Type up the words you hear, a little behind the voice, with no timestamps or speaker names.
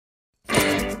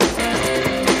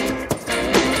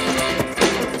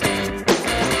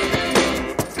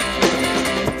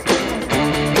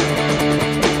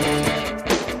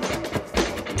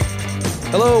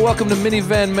welcome to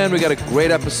Minivan Men. We got a great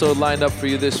episode lined up for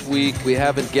you this week. We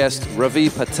have a guest, Ravi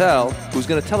Patel, who's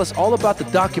going to tell us all about the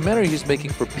documentary he's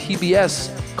making for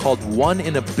PBS called One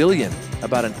in a Billion,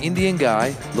 about an Indian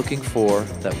guy looking for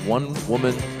that one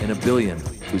woman in a billion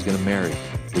who's going to marry.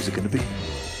 Who's it going to be?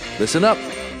 Listen up.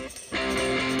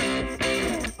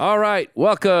 All right,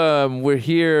 welcome. We're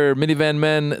here, Minivan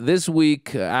Men. This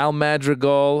week, Al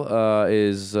Madrigal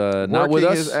is not with us.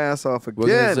 Working his ass off again.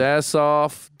 Working his ass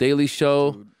off. Daily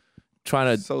Show. Dude,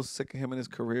 Trying to so sick of him and his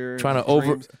career. Trying and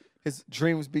to his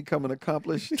dreams becoming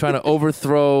accomplished. trying to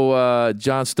overthrow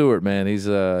Jon Stewart, man. He's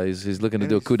looking to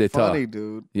do a coup d'etat. Funny,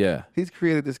 dude. Yeah. He's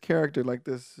created this character like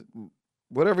this.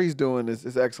 Whatever he's doing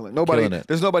is excellent. Killing it.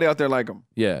 There's nobody out there like him.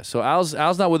 Yeah. So Al's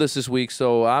not with us this week.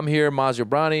 So I'm here, Maz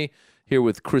Jobrani, here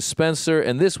with Chris Spencer,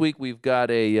 and this week we've got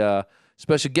a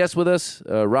special guest with us,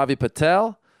 Ravi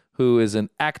Patel, who is an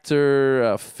actor,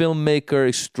 filmmaker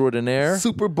extraordinaire.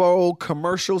 Super Bowl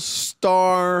commercial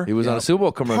star. He was on a Super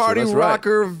Bowl commercial. Party That's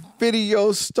rocker,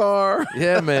 video star.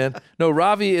 Yeah, man. No,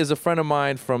 Ravi is a friend of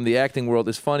mine from the acting world.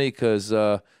 It's funny because,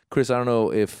 Chris, I don't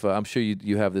know if I'm sure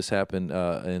you have this happen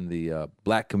in the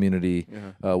black community.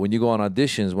 Yeah. When you go on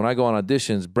auditions, when I go on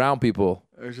auditions, brown people,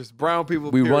 There's just brown people.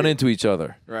 we period. run into each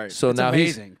other. Right. So It's now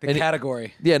amazing. he's The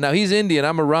category. Yeah, now he's Indian.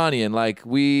 I'm Iranian. Like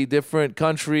we different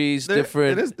countries,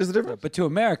 different. There's a difference. But to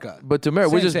America. But to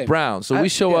America, we're Same, just same. brown. So we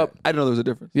show yeah. up. I didn't know there was a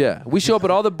difference. Yeah, we show up at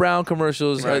all the brown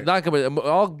commercials, Right.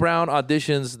 all brown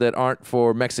auditions that aren't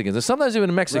for Mexicans, and sometimes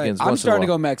even Mexicans. Right. I'm once in a starting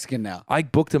to while. go Mexican now. I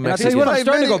booked a And I'll tell Mexican. you what, I'm Hey,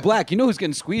 starting to Benny- go black. You know who's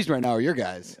getting squeezed right now are your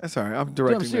guys. That's all right. I'm I'm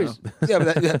directing serious. now. Yeah,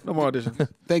 but No more auditions.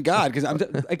 thank God, because I'm.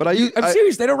 Like, But I'm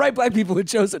serious. They don't write black people in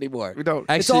shows anymore. We don't.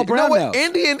 It's all Actually- You know brown what? now.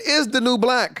 Indian is the new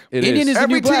black. It Indian is the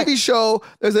Every new black. TV show,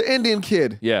 there's an Indian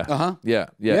kid. Yeah. Uh-huh. Yeah.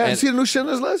 Yeah. Yeah, you And- see the new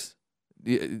Schindler's List?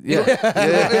 yeah. Little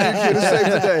Indian kid who saves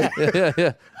the day. Yeah.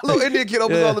 Yeah. A little Indian kid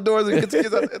opens all the doors and gets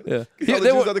kids out, Yeah. gets all the they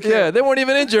Jews were- out the yeah, camp. they weren't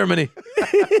even in Germany.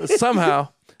 Somehow.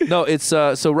 No, it's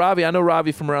so Ravi, I know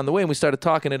Ravi from around the way, and we started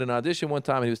talking at an audition one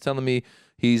time, and he was telling me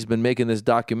he's been making this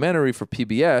documentary for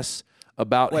PBS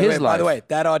about his life. By the way,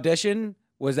 that audition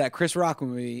was that Chris Rock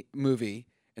movie,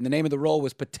 and the name of the role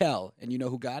was Patel. And you know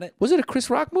who got it? Was it a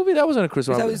Chris Rock movie? That wasn't a Chris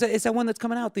Rock movie. Is that one that's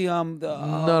coming out?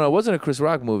 No, it wasn't a Chris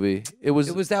Rock movie. It was.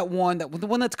 It was that one the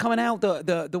one that's coming out.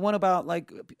 The one about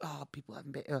like people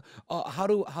haven't been, how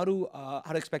to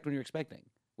expect when you're expecting.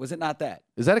 Was it not that?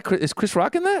 Is Chris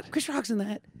Rock in that? Chris Rock's in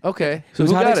that. Okay. So It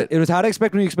was who how got to, it? It was how to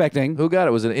expect when you're expecting. Who got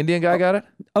it? Was it an Indian guy got it?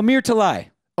 Amir Talai.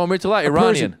 Oh, Murtala,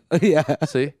 Iranian. Yeah.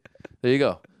 See? There you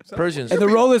go. Persians. And the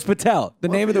role is Patel. The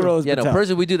name of the role is Yeah, Patel. no,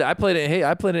 Persian, we do that. I played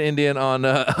an Indian on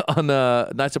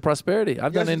Nights of Prosperity.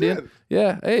 I've Yes, done you Indian. did.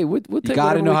 Yeah. Hey, we'll take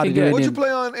gotta whatever know we how to can do get. it. What'd you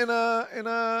Indian. play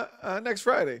on in next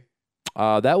Friday?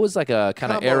 That was like a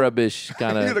kind of Combo. Arabish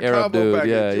kind You of did a Arab combo dude. package.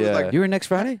 Yeah, It was yeah. like- You were next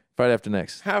Friday? Friday after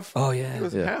next. Half. Oh, yeah. It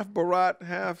was Yeah. half Barat,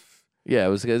 half. Yeah, it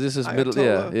was. This is middle. Yeah,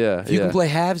 Ayatollah. yeah. If you yeah. can play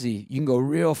halvesy, you can go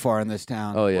real far in this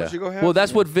town. Oh yeah. don't you go Well, that's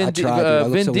half? what Vin, I tried, dude. I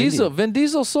look Vin so Diesel. Indian. Vin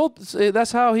Diesel sold.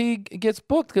 That's how he gets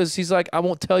booked because he's like, I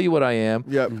won't tell you what I am.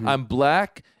 Yep. I'm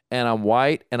black and I'm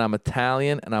white and I'm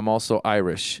Italian and I'm also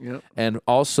Irish. Yep. And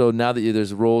also now that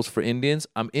there's roles for Indians,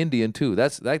 I'm Indian too.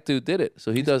 That dude did it.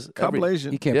 So he does. Couple every-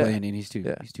 Asian. He can't Yeah. play Indian. He's too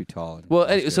tall. and Well,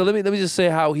 anyway, so muscular. let me just say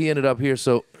how he ended up here.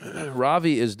 So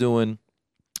Ravi is doing,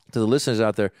 to the listeners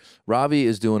out there, Ravi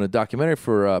is doing a documentary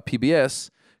for PBS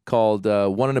called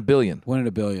One in a Billion. 1 in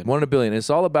a billion. One in a Billion. It's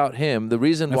all about him. The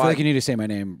reason I why feel like you need to say my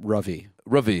name, Ravi.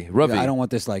 Ravi. Yeah, I don't want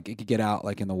this like it could get out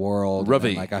like in the world. and Ravi.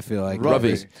 then, like I feel like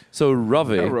Ravi. So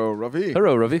Ravi. Hello, Ravi.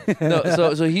 Hello, Ravi.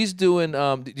 No, so he's doing.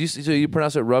 So you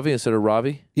pronounce it Ravi instead of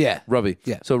Ravi? Yeah. Ravi.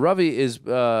 Yeah. So Ravi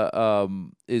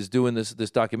is doing this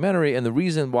documentary, and the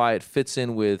reason why it fits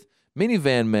in with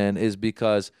Minivan Men is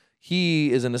because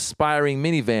he is an aspiring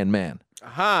minivan man.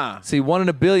 Aha. See, One in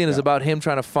a Billion is about him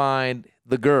trying to find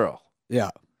the girl, Yeah.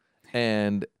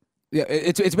 and Yeah,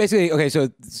 it's basically okay. So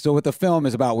what the film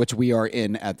is about, which we are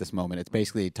in at this moment, it's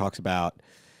basically talks about.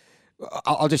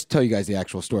 I'll just tell you guys the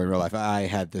actual story in real life. I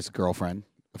had this girlfriend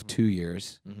of 2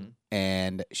 years,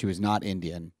 and she was not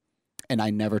Indian, and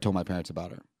I never told my parents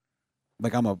about her.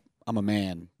 Like I'm a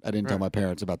man. I didn't tell my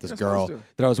parents about this You're girl supposed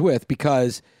to. that I was with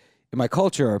because in my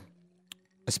culture,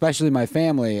 especially my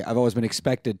family, I've always been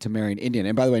expected to marry an Indian.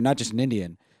 And by the way, not just an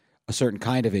Indian. A certain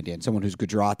kind of Indian, someone who's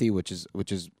Gujarati, which is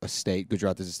a state.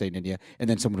 Gujarat is a state in India, and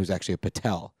then someone who's actually a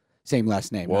Patel, same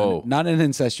last name. Whoa. Not in an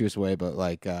incestuous way, but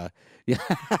like, yeah.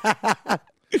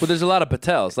 Well, there's a lot of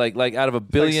Patels. Like out of a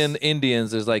billion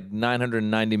Indians, there's like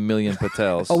 990 million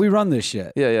Patels. Oh, we run this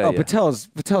shit. Yeah, yeah, Oh, yeah.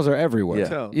 Patels are everywhere. Yeah.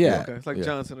 Tell. Yeah. Okay. It's like Yeah.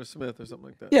 Johnson or Smith or something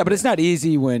like that. Yeah, but it's not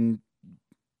easy when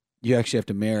you actually have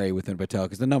to marry within Patel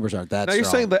because the numbers aren't that Now you're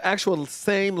strong. saying the actual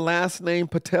same last name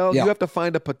Patel? Yeah. You have to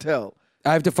find a Patel.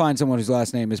 I have to find someone whose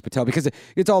last name is Patel because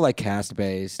it's all like caste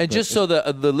based. And just so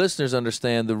the listeners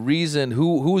understand the reason,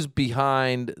 who's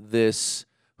behind this,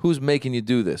 who's making you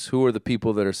do this? Who are the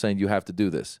people that are saying you have to do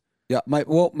this? yeah,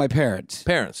 my parents.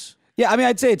 Parents. Yeah, I mean,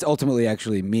 I'd say it's ultimately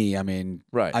actually me. I mean,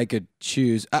 Right. I could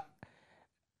choose.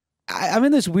 I'm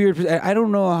in this weird. I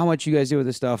don't know how much you guys do with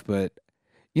this stuff, but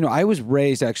I was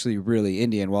raised actually really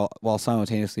Indian while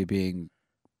simultaneously being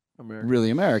American. really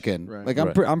American. Right. Like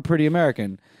Right. I'm pretty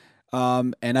American,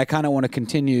 and I kind of want to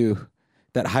continue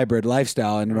that hybrid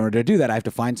lifestyle. And in order to do that, I have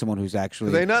to find someone who's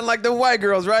actually. They nothing like them white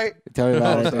girls, right? Tell me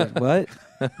about it. What?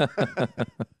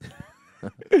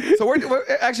 So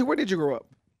where did you grow up?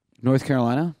 North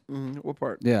Carolina? What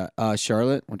part? Yeah.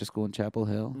 Charlotte. Went to school in Chapel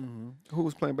Hill. Who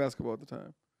was playing basketball at the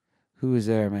time? Who was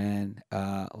there, man?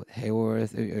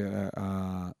 Hayworth.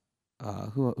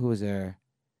 Who was there?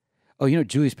 Oh,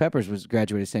 Julius Peppers was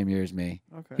graduated the same year as me.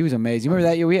 Okay. He was amazing. Remember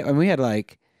that year? We had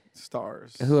like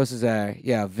Stars. who else was there?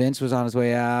 Yeah, Vince was on his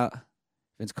way out.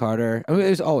 Vince Carter. I mean, it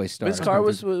was always stars. Vince Carter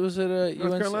was at North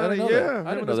UNC? Carolina, I didn't know yeah. that.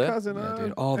 I didn't know that. Cousin, Yeah,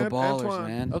 dude, all the ballers, Antoine.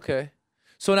 man. Okay.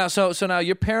 So now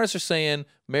your parents are saying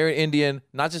marry Indian,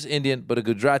 not just Indian, but a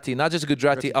Gujarati, not just a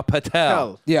Gujarati, a Patel.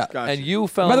 Hell. Yeah. Gotcha. And you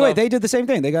fell By in the way, love- they did the same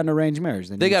thing. They got an arranged marriage.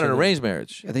 they knew got each an other- arranged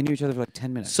marriage. Yeah, they knew each other for like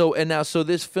 10 minutes. So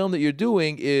this film that you're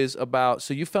doing is about,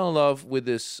 so you fell in love with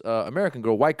this American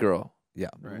girl, white girl, yeah,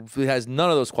 who has none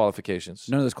of those qualifications.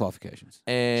 none of those qualifications.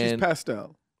 She's And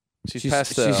pastel. she's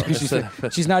pastel.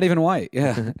 She's not even white.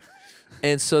 Yeah.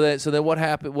 And so then what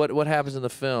happened? What happens in the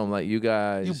film? Like you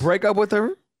guys, You break up with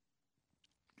her?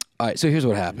 All right. So here's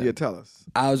what happened. Yeah, tell us.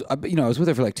 I was with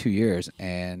her for like 2 years,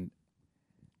 and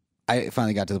I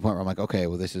finally got to the point where I'm like, okay,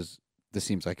 well, this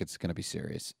seems like it's gonna be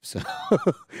serious, so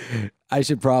I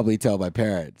should probably tell my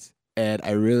parents. And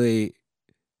I really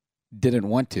didn't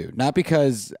want to, not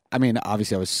because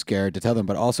obviously I was scared to tell them,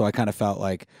 but also I kind of felt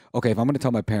like, okay, if I'm gonna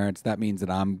tell my parents, that means that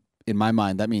in my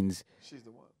mind, that means She's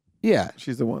the one. yeah.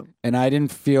 She's the one. And I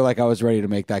didn't feel like I was ready to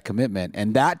make that commitment.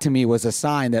 And that to me was a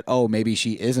sign that, oh, maybe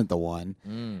she isn't the one.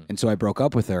 And so I broke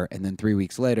up with her. And then 3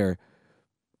 weeks later,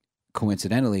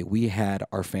 coincidentally, we had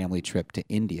our family trip to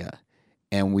India.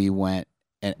 And we went,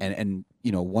 and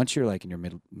once you're like in your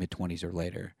mid-20s or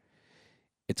later,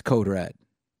 it's code red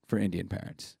for Indian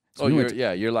parents. So we went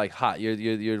to- you're like hot.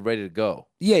 You're ready to go.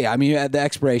 Yeah. I mean, the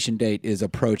expiration date is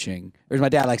approaching. Or as my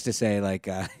dad likes to say, like,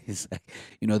 he's like,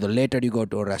 the later you go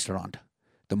to a restaurant,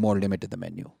 the more limited the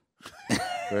menu.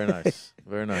 Very nice.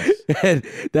 Very nice. And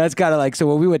that's kind of like, so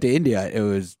when we went to India, it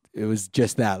was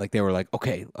just that. Like, they were like,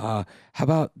 okay, how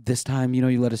about this time,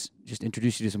 you let us just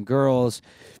introduce you to some girls.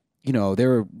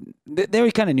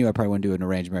 They kind of knew I probably wouldn't do an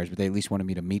arranged marriage, but they at least wanted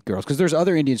me to meet girls because there's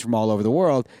other Indians from all over the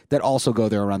world that also go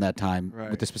there around that time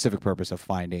Right. with the specific purpose of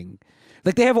finding.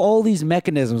 Like, they have all these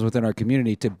mechanisms within our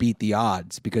community to beat the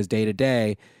odds because day to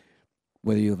day,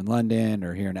 whether you live in London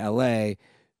or here in LA,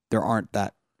 there aren't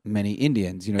that many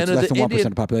Indians. It's are less the than 1% Indian-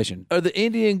 of the population. Are the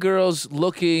Indian girls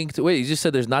looking to wait? You just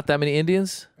said there's not that many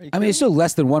Indians. I mean, it's still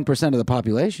less than 1% of the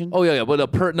population. Oh yeah.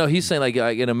 But no, he's saying like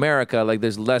in America, like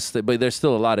there's less, but there's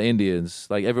still a lot of Indians.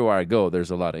 Like everywhere I go, there's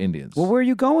a lot of Indians. Well, where are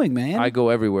you going, man? I go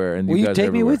everywhere, and Well, you you guys take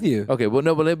are me everywhere. with you. Okay, well,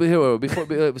 no, but before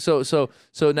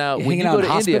so now when hanging you out go in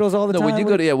to hospitals India, all the no, when time? you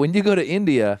go to when you go to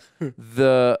India,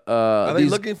 Are they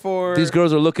these, looking for these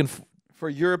girls are looking. for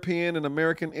European and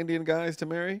American Indian guys to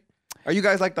marry? Are you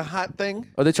guys like the hot thing?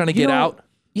 Are they trying to get out?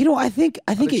 I think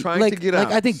they it, trying like to get like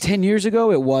out? I think 10 years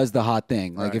ago it was the hot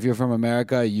thing. Like, Right. if you're from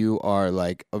America, you are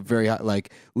like a very hot,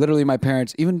 like literally my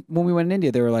parents, even when we went in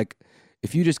India, they were like,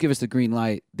 if you just give us the green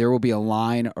light, there will be a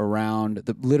line around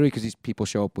literally because these people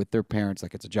show up with their parents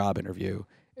like it's a job interview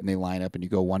and they line up and you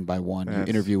go one by one, you That's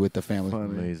interview with the family. funny.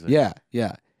 Amazing. Yeah.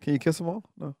 Can you kiss them all?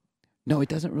 No. No, it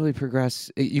doesn't really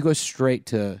progress. You go straight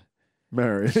to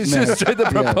Marriage. It's just straight the Yeah.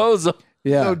 proposal.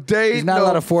 yeah. No date. There's not no a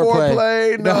lot of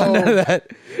foreplay. No. None of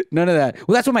that. None of that.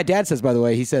 Well, that's what my dad says, by the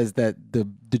way. He says that the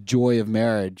joy of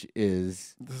marriage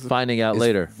is Finding out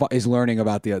later. is learning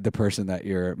about the person that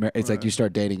you're. It's like you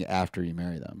start dating after you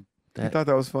marry them. You thought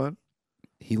that was fun?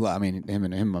 Him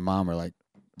and my mom are like,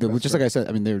 That's just like I said.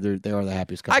 I mean, they are the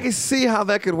happiest couple. I can see how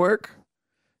that could work.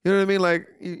 You know what I mean? Like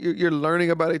you're learning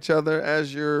about each other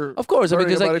as you're Of course, I mean, learning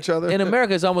because about like each other. in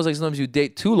America, it's almost like sometimes you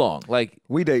date too long. Like,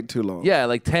 we date too long. yeah,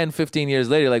 like 10, 15 years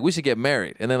later, like we should get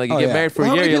married, and then like you Oh, get yeah. married for Well, a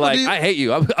how year, many you're people like, do you- I hate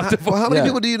you. I'm Well, divorced. how many Yeah.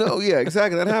 people do you know? Yeah,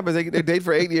 exactly. That happens. They date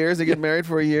for 8 years. They get married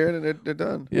for a year, and then they're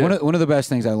done. Yeah. One of the best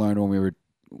things I learned when we were,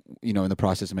 in the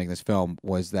process of making this film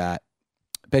was that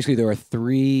basically there are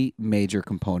 3 major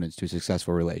components to a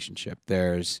successful relationship.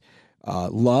 There's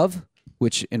love,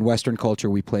 which in Western culture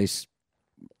we place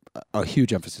a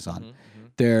huge emphasis on.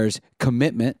 There's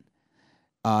commitment,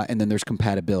 and then there's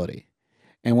compatibility.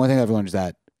 And one thing I've learned is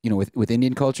that, with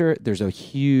Indian culture, there's a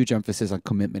huge emphasis on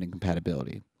commitment and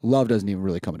compatibility. Love doesn't even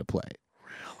really come into play.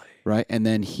 Really? Right? And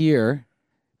then here,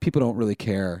 people don't really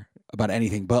care about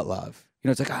anything but love.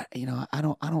 It's like, I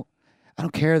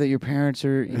don't care that your parents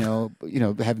are,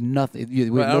 have nothing.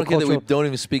 I don't care that we don't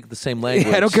even speak the same language.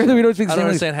 Yeah, I don't care that we don't speak the I same don't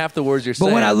language. understand half the words you're saying.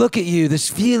 But when I look at you, this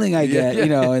feeling I get,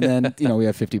 and then, we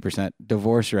have 50%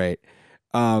 divorce rate.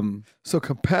 So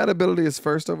compatibility is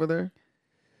first over there?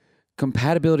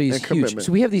 Compatibility is And huge. commitment.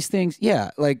 So we have these things,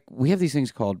 we have these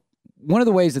things called, one of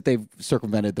the ways that they've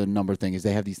circumvented the number thing is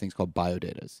they have these things called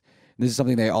biodatas. And this is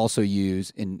something they also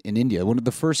use in India. One of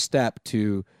the first step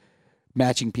to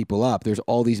matching people up, there's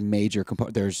all these major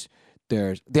components.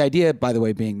 There's the idea, by the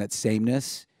way, being that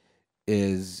sameness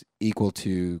is equal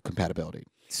to compatibility.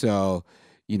 So,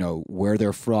 where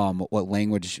they're from, what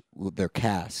language, their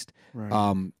caste,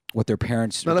 Right. what their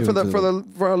parents Now, are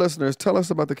doing for our listeners, tell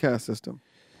us about the caste system.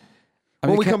 I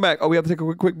mean, When we come back, we have to take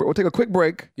we'll take a quick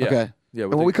break. Yeah. Okay. Yeah.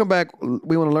 And when we come back,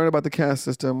 we want to learn about the caste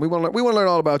system. We want to learn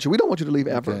all about you. We don't want you to leave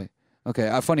ever.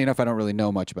 Okay. Funny enough, I don't really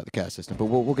know much about the caste system, but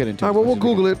we'll get into All it. right, well, we'll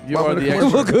Google it. You while are we're in the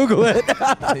commercial. We'll Google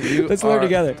it. Let's learn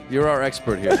together. You're our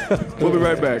expert here. We'll be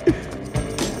right back.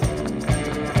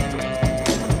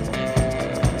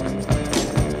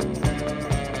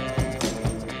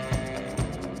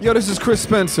 Yo, this is Chris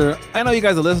Spencer. I know you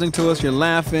guys are listening to us, you're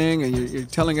laughing, and you're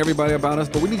telling everybody about us,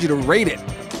 but we need you to rate it.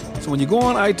 So when you go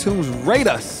on iTunes, rate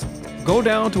us. Go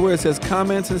down to where it says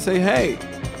comments and say, hey,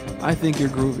 I think you're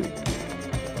groovy.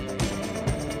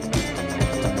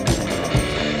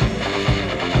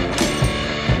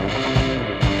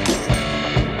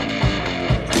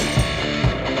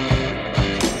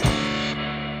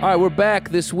 All right, we're back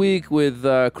this week with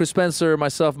Chris Spencer,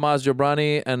 myself, Maz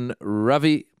Jobrani, and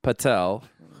Ravi Patel.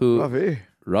 Ravi.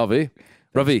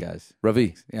 guys.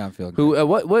 Ravi. Yeah, I'm feeling Who?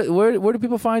 Where do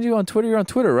people find you on Twitter? You're on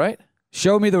Twitter, right?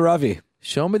 Show me the Ravi.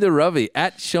 Show me the Ravi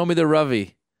at Show me the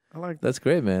Ravi. I like that. That's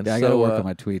great, man. Yeah, I got to work on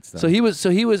my tweets, though. So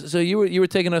you were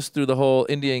taking us through the whole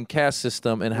Indian caste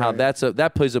system and how Right.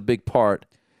 that plays a big part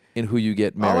in who you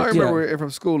get All I married. remember from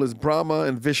school is Brahma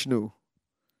and Vishnu.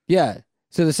 Yeah.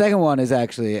 So the second one is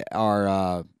actually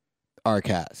our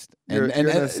cast. You're in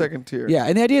that second tier. Yeah,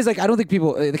 and the idea is like I don't think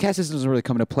people the caste system doesn't really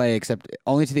come into play except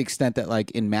only to the extent that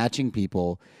like in matching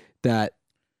people that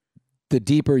the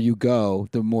deeper you go,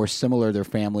 the more similar their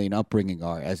family and upbringing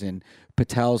are. As in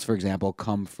Patels, for example,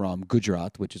 come from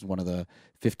Gujarat, which is one of the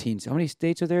 15. How many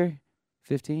states are there?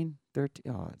 15?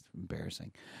 13? Oh, it's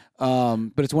embarrassing.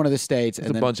 But it's one of the states.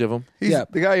 There's a bunch of them. The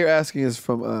guy you're asking is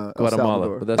from El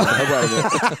Guatemala. Salvador.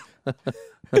 But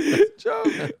that's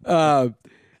Joke.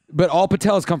 But all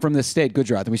Patels come from this state,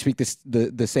 Gujarat, and we speak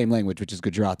the same language, which is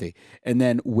Gujarati. And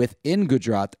then within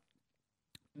Gujarat,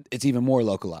 it's even more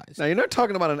localized. Now, you're not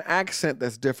talking about an accent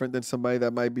that's different than somebody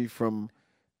that might be from,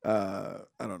 I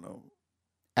don't know.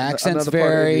 Accents another part of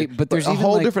vary, India. but there's a even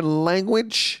whole like, different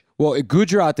language. Well,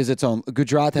 Gujarat is its own.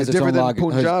 Gujarat has It's its own different than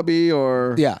Punjabi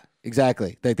or Yeah,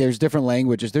 exactly. Like there's different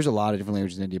languages. There's a lot of different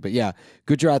languages in India, but yeah,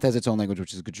 Gujarat has its own language,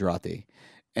 which is Gujarati.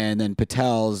 And then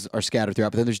Patels are scattered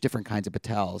throughout. But then there's different kinds of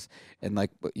Patels, and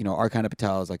like our kind of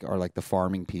Patels are like the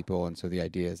farming people. And so the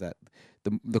idea is that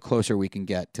the closer we can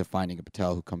get to finding a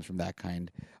Patel who comes from that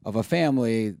kind of a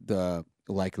family, the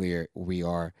likelier we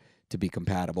are to be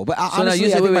compatible. But honestly, now you I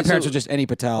said- think wait, my wait, parents so- are just any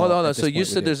Patel. Hold on. at So this you point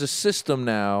said with there's a system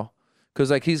now, because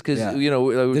like we're This talking is like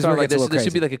where it this. gets a There little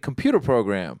should be crazy. like a computer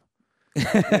program,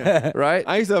 right?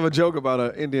 I used to have a joke about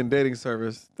an Indian dating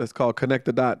service that's called Connect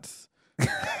the Dots.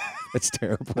 That's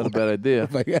terrible. Not a bad idea.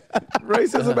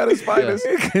 Racism at its finest.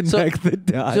 Connect the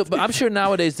dots. So, but I'm sure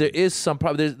nowadays there is some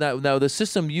problem. There's now the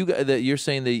system that you're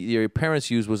saying that your parents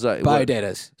used was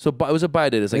Biodatas. So it was a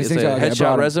biodata. It's like These it's things a are- okay, I headshot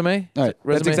brought 'em. resume. All right,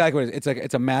 Resume? that's exactly what it is.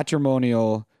 It's a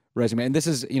matrimonial resume, and this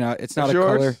is it's not That's a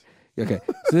yours? color. Okay,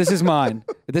 so this is mine.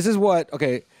 This is what.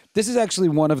 Okay, this is actually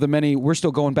one of the many. We're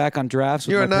still going back on drafts.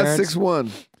 With You're my not parents. 6'1".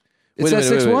 It Wait a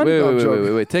says minute, 6'1". No, I'm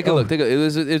joking. Wait. Take a look. It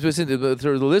was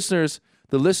for the listeners.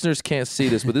 The listeners can't see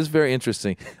this, but this is very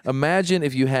interesting. Imagine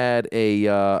if you had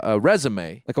a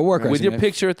resume, Like a work with your resume.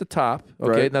 picture at the top.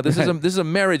 Okay, Right. now this is a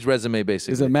marriage resume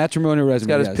basically. It's a matrimonial resume. It's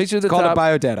got his yes. picture at the it's called top. a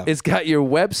biodata. It's got your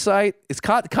website. It's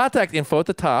contact info at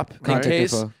the top in Contact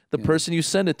case info, the yeah. person you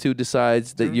send it to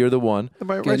decides that you're the one. They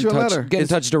might Get write in you a touch, letter. get in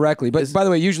touch directly. But by the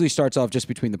way, it usually starts off just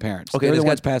between the parents. Okay, they're and the it's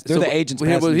ones got- they're so the agents.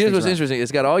 Well, passing these here's things what's around. interesting.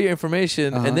 It's got all your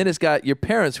information, and then it's got your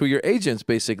parents, who are your agents,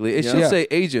 basically. It should Yeah. say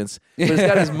agents, but it's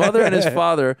got his mother and his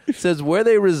father. Says where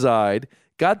they reside,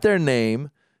 got their name,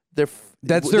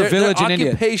 That's their village in India.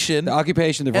 Occupation. The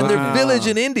occupation, And their village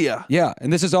in India. Yeah,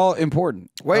 and this is all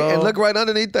important. Wait, and look right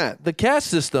underneath that. The caste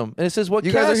system. And it says what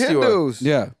You guys caste are you are. Hindus.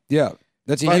 Yeah.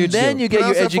 That's a And huge then deal. you get your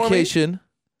Pronounce that for me. education.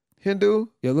 Hindu.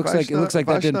 Yeah, it looks like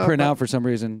that didn't print out for some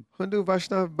reason. Hindu,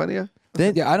 Vaishnav, Baniya.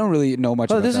 Then, Yeah, I don't really know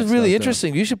much oh, about this that is really stuff,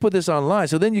 interesting. You should put this online.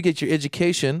 So then you get your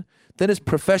education. Then it's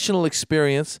professional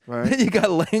experience. Right. Then you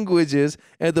got languages.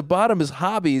 And at the bottom is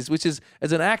hobbies, which is,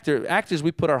 as an actors,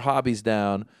 we put our hobbies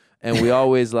down. And we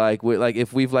always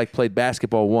if we've played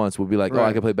basketball once, we'll be like, oh, I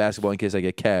Right. can play basketball in case I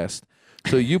get cast.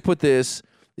 So you put this,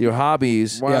 your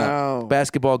hobbies, Wow.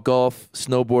 basketball, golf,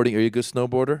 snowboarding. Are you a good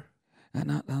snowboarder?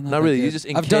 Not Not really. You just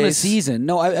in I've done a case. season.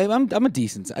 No, I'm a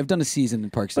decent. I've done a season in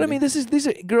Park City. But I mean, these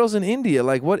are girls in India.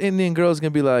 Like, what Indian girl is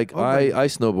gonna be like? I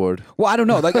snowboard. well, I don't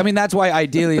know. Like, I mean, that's why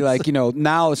ideally,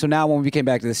 now when we came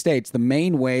back to the States, the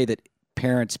main way that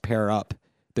parents pair up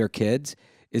their kids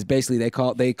is basically they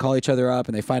call each other up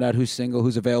and they find out who's single,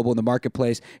 who's available in the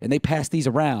marketplace, and they pass these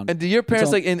around. And do your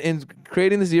parents So- in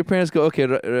creating this? Do your parents go, okay,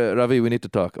 Ravi, we need to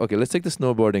talk. Okay, let's take the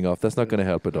snowboarding off. That's not gonna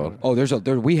help at all. Oh,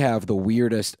 we have the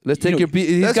weirdest. Let's take your.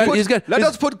 Let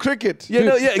us put cricket.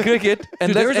 Cricket, and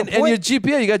Dude, there's a and your point-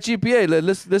 GPA. You got GPA.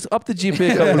 Let's up the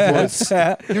GPA a couple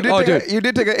points. You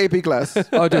did take an AP class.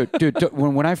 Oh, dude,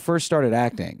 when I first started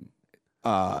acting,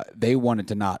 they wanted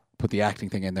to not put the acting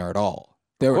thing in there at all.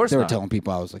 They were course not. telling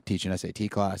people I was like teaching SAT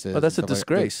classes. Oh, that's a and stuff like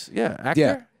that. disgrace. Yeah,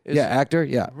 actor. Yeah, actor.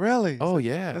 Yeah. Really? Oh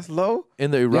yeah. That's low? In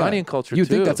the Iranian culture You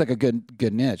too. think that's like a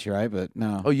good niche, right? But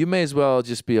no. Oh, you may as well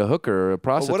just be a hooker or a But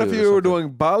prostitute. what if or you were something. doing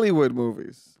Bollywood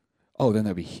movies? Oh, then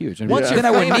that'd be huge. Once Then you're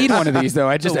I wouldn't famous- need one of these though.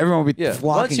 Everyone would be Yeah.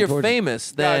 flocking Once you're towards it.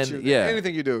 famous, then Got you. yeah.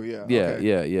 Anything you do, yeah. Yeah,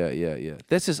 okay. yeah.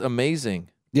 This is amazing.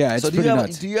 Yeah, it's So do pretty you, have,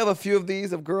 nuts. do you have a few of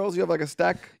these of girls? You have like a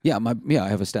stack? Yeah, I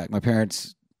have a stack. My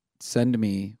parents send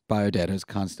me biodatas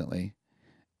constantly,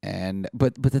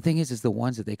 but the thing is the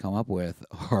ones that they come up with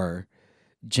are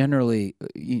generally,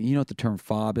 you know what the term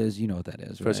fob is. You know what that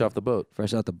is, Fresh right? off the boat.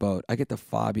 Fresh out the boat. I get the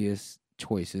fobbiest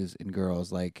choices in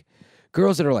girls, like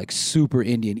girls that are like super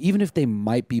Indian, even if they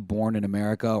might be born in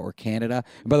America or Canada.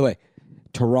 And by the way,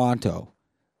 Toronto,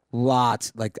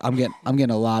 lots. Like I'm getting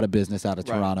a lot of business out of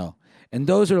Toronto, and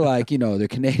those are like they're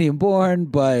Canadian born,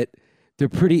 but they're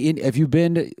pretty. Have you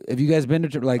guys been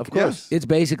to like? Of course. It's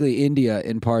basically India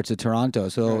in parts of Toronto,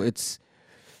 so it's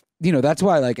that's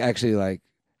why it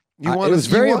was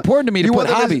very important to me to you put want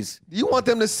them hobbies. You want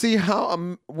them to see how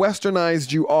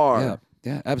westernized you are.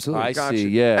 Yeah, absolutely. I Gotcha. see.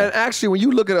 Yeah. And actually, when you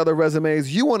look at other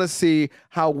resumes, you want to see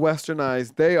how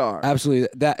westernized they are. Absolutely.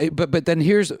 But then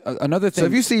here's another thing. So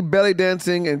if you see belly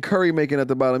dancing and curry making at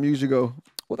the bottom, you usually go,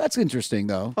 well, that's interesting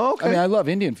though. Oh, okay. I mean, I love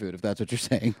Indian food. If that's what you're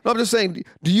saying. no, I'm just saying,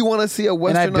 do you want to see a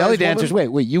westernized And I belly dancers.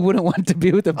 woman? Wait, you wouldn't want to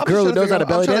be with a I'm girl who just trying knows how to I'm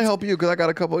belly trying to dance? help you because I got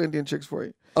a couple Indian chicks for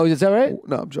you. Oh, is that right?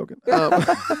 No, I'm joking.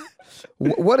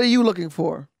 What are you looking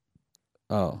for?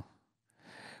 Oh,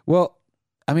 well,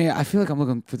 I mean, I feel like I'm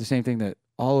looking for the same thing that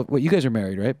all of. Well, you guys are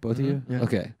married, right? Both of you. yeah.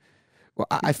 Okay. Well,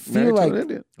 I feel Married to like an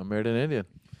Indian. I'm married an Indian.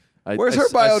 Where's her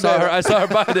bio data? I saw her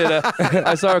bio data.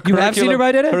 I saw her You have seen her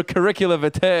bio data? Her curricula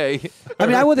vitae. I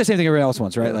mean, I want the same thing everyone else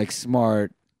wants, right? Like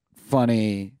smart,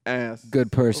 funny, Ass.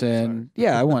 good person.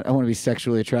 Yeah, I want to be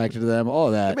sexually attracted to them. All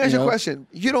of that. Let me ask you a know? question.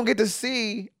 You don't get to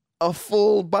see a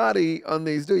full body on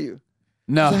these, do you?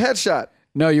 No, It's a headshot.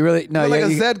 no, you really no. Like Yeah, a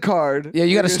you, Z card. yeah,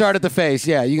 you got to start at the face.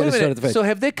 Yeah, you got Wait to a start at the minute. face. So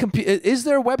have they Is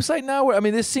there a website now? Where I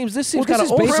mean, this seems Well, kind this of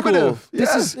is old basic- school. Primitive. This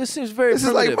Yeah. This seems very This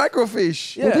is like primitive.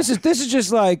 microfiche. Yeah. Well, this is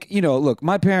just like look,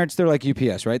 my parents, they're like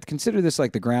UPS, right? Consider this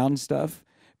like the ground stuff.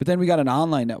 But then we got an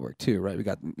online network too, right?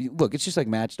 Look, it's just like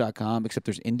Match.com, except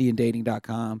there's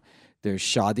IndianDating.com, there's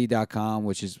Shadi.com,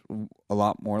 which is a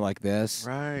lot more like this.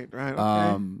 Right.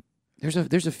 Okay.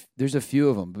 There's a few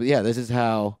of them, but yeah, this is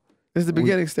how This is the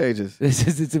beginning stages. it's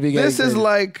the beginning. This is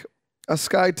like a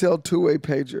SkyTel two-way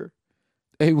pager.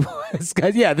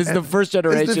 yeah, this is the first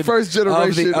generation. It's the first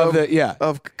generation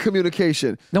of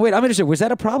communication. No, wait, I'm interested. Was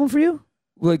that a problem for you?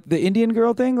 Like the Indian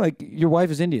girl thing? Like your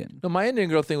wife is Indian. No, my Indian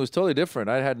girl thing was totally different.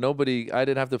 I had nobody. I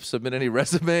didn't have to submit any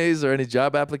resumes or any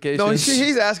job applications. No,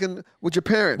 he's asking with your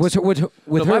parents. Was her, with No,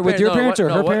 my your no, parents what- or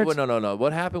no, her what- parents? No.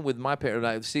 What happened with my parents?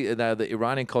 I see now the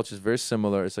Iranian culture is very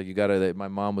similar. It's like you gotta. My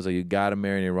mom was like, you gotta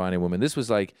marry an Iranian woman. This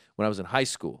was like when I was in high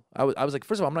school. I was like,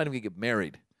 first of all, I'm not even gonna get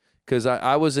married because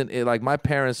I wasn't like my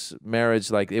parents'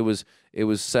 marriage. Like it was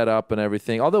set up and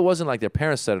everything. Although it wasn't like their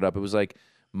parents set it up. It was like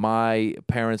my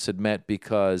parents had met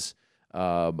because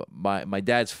my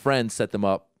dad's friend set them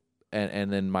up, and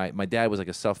then my dad was like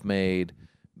a self-made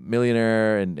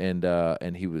millionaire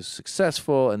and he was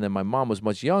successful, and then my mom was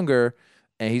much younger,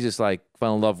 and he just like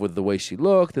fell in love with the way she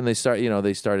looked, and they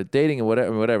started dating and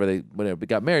whatever they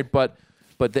got married, but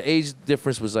but the age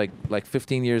difference was like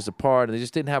 15 years apart, and they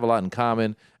just didn't have a lot in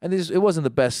common, and it wasn't the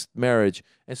best marriage.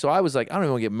 And so I was like, I don't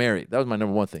even want to get married. That was my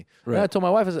number one thing. And I told my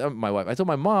wife, I told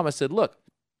my mom, I said, look,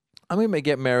 I'm going to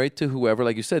get married to whoever,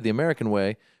 like you said, the American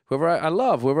way, whoever I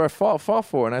love, whoever I fall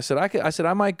for. And I said,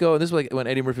 I might go. And this was like when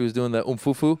Eddie Murphy was doing the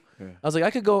Umfufu. Yeah. I was like,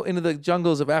 I could go into the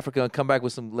jungles of Africa and come back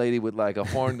with some lady with like a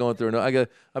horn going through. And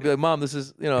I'd be like, Mom, this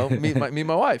is, me and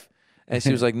my wife. And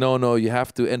she was like, no, you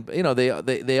have to. And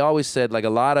they always said, like, a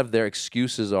lot of their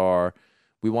excuses are,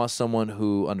 we want someone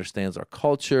who understands our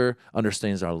culture,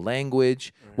 understands our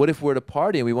language. Right. What if we're at a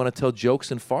party and we want to tell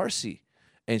jokes in Farsi?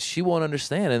 And she won't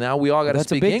understand, and now we all got to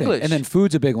speak English. Thing. And then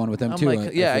food's a big one with them too.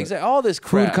 Like, yeah, exactly. All this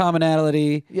crap. Food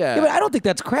commonality. Yeah. But I don't think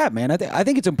that's crap, man. I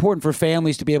think it's important for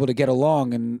families to be able to get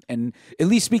along and at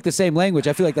least speak the same language.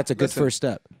 I feel like that's a good first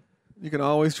step. You can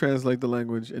always translate the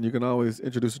language, and you can always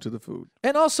introduce it to the food.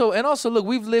 And also, look,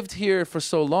 we've lived here for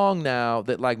so long now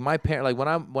that, like, my parent, like,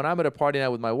 when I'm at a party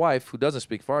now with my wife who doesn't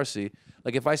speak Farsi,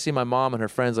 like, if I see my mom and her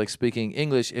friends like speaking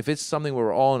English, if it's something where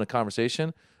we're all in a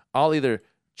conversation, I'll either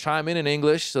chime in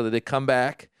English so that they come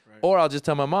back, or I'll just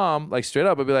tell my mom, like, straight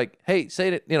up, I'll be like, hey, say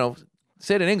it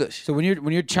in English. So when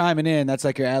you're chiming in, that's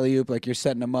like your alley-oop, like you're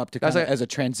setting them up to kind of as a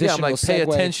transitional Yeah, I'm like, pay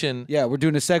segue. attention. Yeah, we're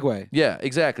doing a segue. Yeah,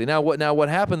 exactly. Now what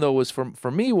happened though was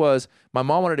for me was my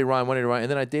mom wanted Iran,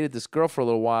 and then I dated this girl for a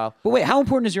little while. But wait, how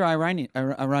important is your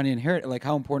Iranian heritage? Like,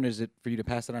 how important is it for you to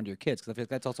pass it on to your kids? Because I feel like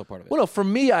that's also part of it. Well, no, for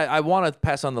me, I want to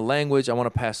pass on the language. I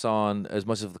want to pass on as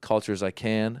much of the culture as I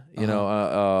can. You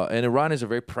know, and Iranians are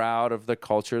very proud of their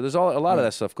culture. There's a lot of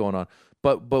that stuff going on.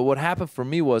 But what happened for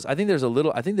me was I think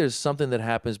there's something that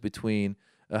happens between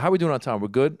how are we doing on time? We're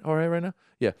good, Jorge, right now?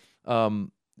 Yeah.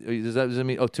 Does that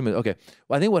mean 2 minutes? Okay.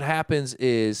 Well, I think what happens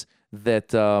is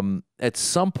that at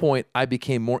some point I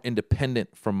became more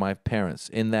independent from my parents.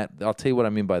 In that, I'll tell you what I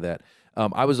mean by that.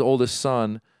 I was the oldest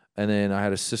son, and then I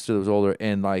had a sister that was older,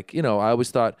 and I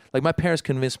always thought, like, my parents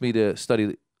convinced me to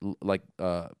study like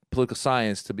political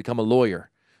science to become a lawyer.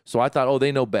 So I thought,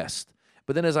 they know best.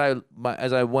 But then as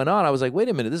I went on, I was like, wait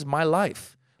a minute, this is my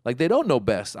life. Like, they don't know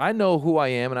best. I know who I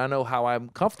am, and I know how I'm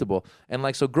comfortable. And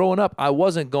like, so growing up, I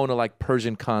wasn't going to like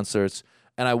Persian concerts,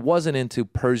 and I wasn't into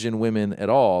Persian women at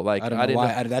all. Like, I don't know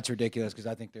why. That's ridiculous because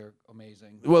I think they're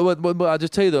amazing. Well, I'll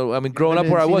just tell you though. I mean, growing up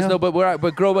where I was, no, but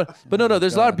no.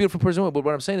 There's a lot of beautiful Persian women. But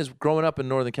what I'm saying is, growing up in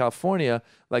Northern California,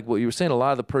 like what you were saying, a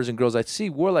lot of the Persian girls I'd see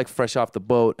were like fresh off the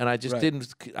boat, and I just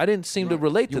didn't seem to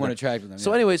relate to them. You weren't attracted to them.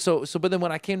 So anyway, but then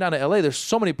when I came down to LA, there's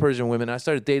so many Persian women. I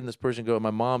started dating this Persian girl.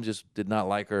 My mom just did not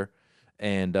like her,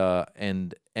 and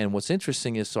what's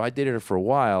interesting is, so I dated her for a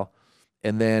while,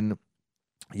 and then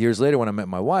years later, when I met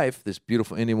my wife, this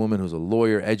beautiful Indian woman who's a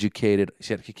lawyer, educated,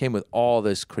 she came with all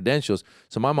this credentials.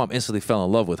 So my mom instantly fell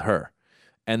in love with her.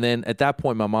 And then at that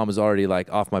point, my mom was already like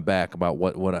off my back about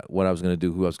what I was going to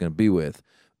do, who I was going to be with.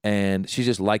 And she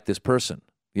just liked this person,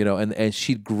 and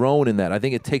she'd grown in that. I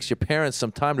think it takes your parents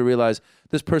some time to realize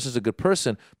this person's a good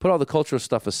person. Put all the cultural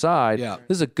stuff aside. Yeah.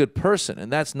 This is a good person.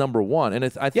 And that's number one. And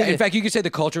I think in fact, you could say the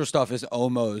cultural stuff is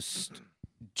almost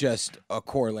just a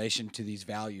correlation to these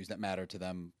values that matter to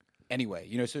them anyway.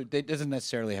 So it doesn't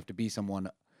necessarily have to be someone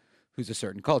who's a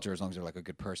certain culture, as long as they're like a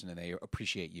good person and they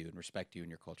appreciate you and respect you and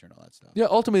your culture and all that stuff. Yeah,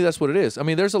 ultimately that's what it is. I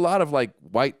mean, there's a lot of like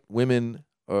white women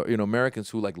or Americans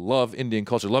who like love Indian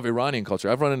culture, love Iranian culture.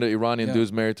 I've run into Iranian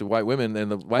dudes married to white women,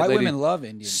 and the white lady, women love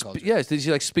Indian culture. Yes,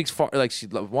 she like speaks like she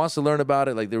wants to learn about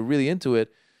it. Like, they're really into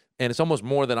it, and it's almost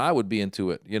more than I would be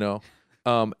into it.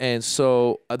 And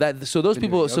so those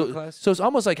people, so it's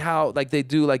almost like how like they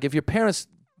do, like if your parents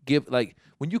give, like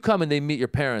when you come and they meet your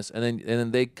parents and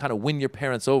then they kind of win your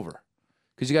parents over,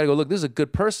 because you got to go, look, this is a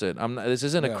good person. This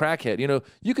isn't a crackhead.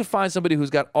 You could find somebody who's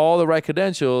got all the right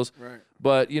credentials,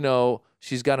 but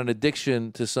she's got an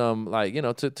addiction to some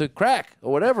to crack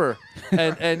or whatever,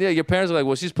 and your parents are like,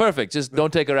 well, she's perfect, just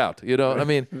don't take her out. I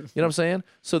mean, you know what I'm saying?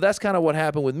 So that's kind of what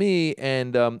happened with me,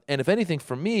 and if anything,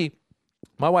 for me,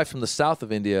 my wife's from the south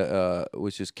of India,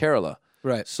 which is Kerala.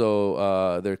 Right.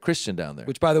 So they're Christian down there.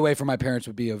 Which, by the way, for my parents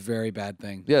would be a very bad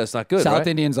thing. Yeah, it's not good, South right?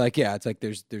 Indians, it's like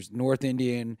there's North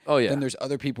Indian. Oh, yeah. Then there's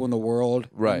other people in the world.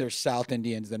 Right. Then there's South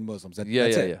Indians, then Muslims. That's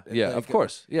Yeah, of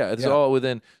course. Yeah, it's all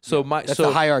within. So that's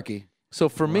the hierarchy. So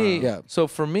for me,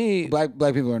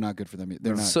 black people are not good for them.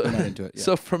 They're not into it. Yeah.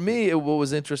 So for me, what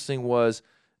was interesting was,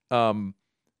 neither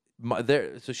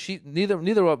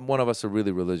one of us are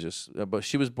really religious, but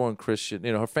she was born Christian.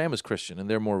 Her family's Christian, and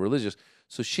they're more religious.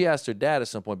 So she asked her dad at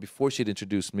some point, before she'd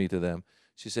introduced me to them,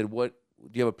 she said, "What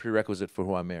do you have a prerequisite for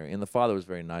who I marry?" And the father was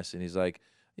very nice, and he's like,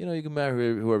 "You can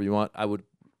marry whoever you want. I would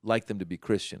like them to be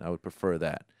Christian. I would prefer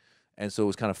that." And so it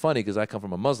was kind of funny because I come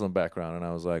from a Muslim background, and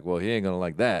I was like, "Well, he ain't gonna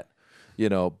like that." you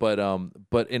know. But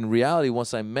in reality,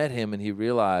 once I met him and he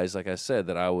realized, like I said,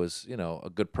 that I was, you know, a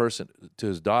good person to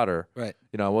his daughter, Right.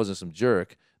 you know, I wasn't some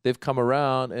jerk. They've come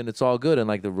around and it's all good. And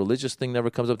like the religious thing never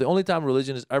comes up. The only time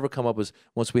religion has ever come up was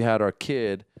once we had our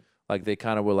kid. Like they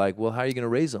kind of were like, well, how are you going to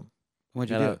raise him? What'd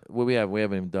you And do? well, we haven't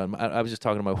even done. I was just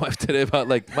talking to my wife today about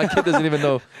like my kid doesn't even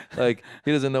know, like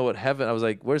he doesn't know what heaven. I was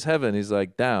like, "Where's heaven?" He's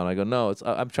like, "Down." I go, "No, it's."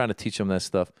 I'm trying to teach him that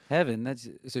stuff. Heaven. That's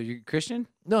so you're Christian?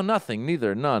 No, nothing,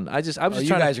 neither, none. I was just you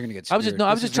trying. guys are gonna get I was just screwed.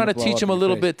 I was This just is trying to gonna blow teach up him a in your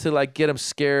little face. bit to like get him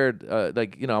scared.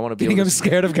 Like you know, I want to be Getting able him to.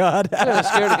 scared of God. Yeah,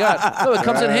 scared of God. No, it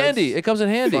comes in That's handy. It comes in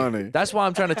handy. funny. That's why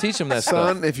I'm trying to teach him that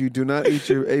stuff. Son, if you do not eat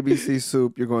your ABC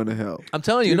soup, you're going to hell. I'm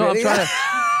telling you, no, I'm trying to.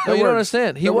 No, you don't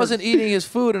understand. He wasn't eating his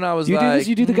food, and I was You do like, this?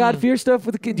 You do the God fear stuff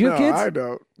with the kids? Do you have kids? I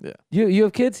don't. You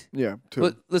have kids? Yeah, two.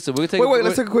 But listen, we're gonna take. Wait,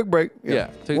 let's take a quick break.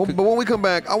 Yeah, take a Well, quick- but when we come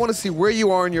back, I want to see where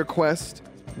you are in your quest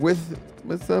with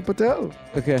Mr. Patel.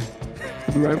 Okay.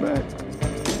 We'll be right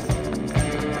back.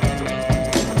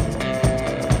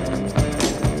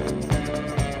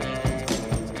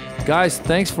 Guys,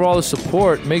 thanks for all the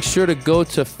support. Make sure to go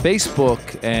to Facebook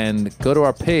and go to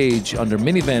our page under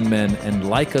Minivan Men and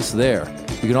like us there.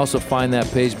 You can also find that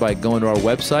page by going to our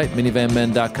website,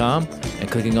 minivanmen.com,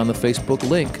 and clicking on the Facebook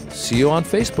link. See you on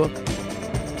Facebook.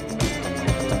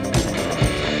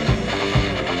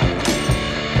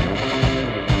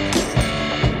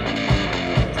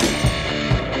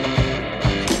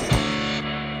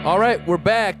 All right, we're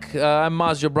back. I'm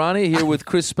Maz Jobrani here with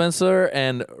Chris Spencer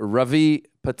and Ravi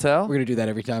Patel. We're gonna do that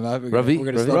every time. Ravi? We're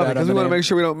gonna Ravi? slow down Because on we the want to name. make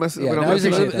sure we don't mess Yeah, we don't no, mess I it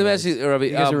appreciate up. that. Let me ask you, Ravi.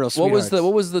 You guys are real what was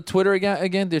sweethearts. the Twitter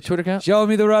again? Their Twitter account? Show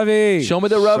me the Ravi. Show me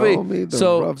the Ravi. Show me the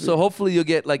so Ravi. so hopefully you'll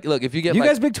get like look if you get You like,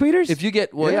 guys big tweeters? if you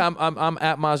get well Yeah. yeah, I'm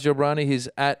at Maz Jobrani. He's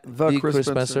at The Chris Chris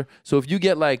Spencer. Spencer. So if you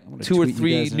get like gonna 2 or tweet you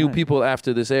 3 guys new tonight. people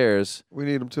after this airs, We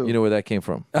need them too. you know where that came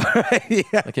from. yeah.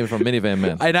 That came from Minivan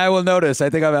Men. And I will notice.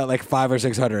 I think I'm at like 500 or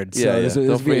 600. So Yeah, yeah. this will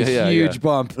Don't be a forget- yeah, huge yeah.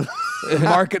 bump.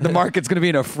 The market's going to be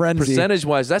in a frenzy. Percentage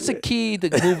wise, that's a key to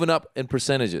moving up in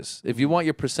percentages. If you want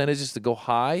your percentages to go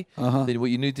high, then what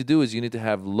you need to do is you need to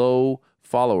have low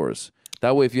followers.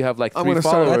 That way, if you have like I'm 3 gonna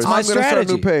start. followers, That's my I'm gonna start a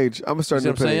new strategy. page. I'm gonna start you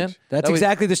a see new what I'm page. saying? That's That way-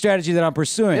 exactly the strategy that I'm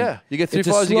pursuing. Yeah, you get 3 It's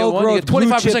a followers, you get slow 1, you get growth, blue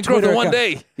 25% chip growth in Twitter one account.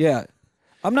 day. Yeah.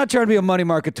 I'm not trying to be a money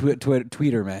market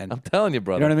tweeter, man. I'm telling you,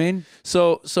 brother. You know what I mean?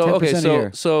 So 10% okay, a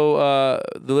year. so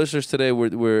the listeners today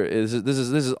this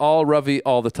is all Ravi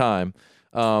all the time.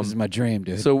 This is my dream,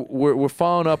 dude. So we're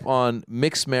following up on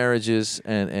mixed marriages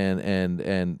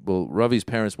and well, Ravi's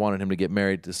parents wanted him to get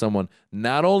married to someone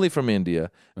not only from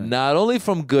India, not only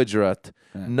from Gujarat,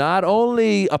 not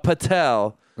only a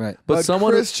Patel, right. But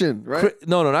someone Christian, right?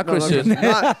 No, not Christian,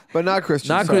 But not Christian.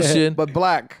 Not sorry. Christian. But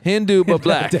black. Hindu but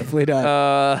black. Definitely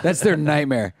not. That's their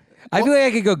nightmare. I feel like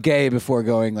I could go gay before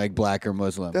going like black or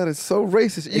Muslim. That is so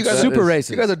racist. You It's guys super are, racist.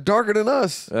 You guys are darker than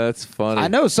us. That's funny. I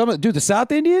know dude, the South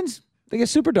Indians, they get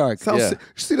super dark. South, Yeah. You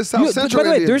see the South Central by the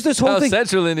way, Indians. there's this whole South thing.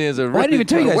 Central Indians are. I didn't even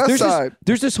tell you guys. West There's this, side.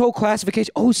 there's this whole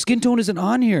classification. Oh, skin tone isn't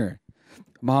on here.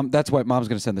 Mom, that's why Mom's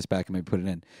going to send this back and maybe put it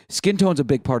in. Skin tone's a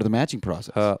big part of the matching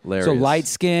process. Hilarious. So light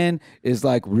skin is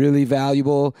like really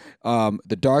valuable.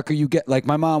 The darker you get, like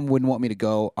my mom wouldn't want me to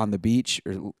go on the beach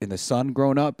or in the sun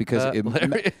growing up because it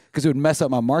would mess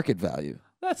up my market value.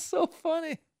 That's so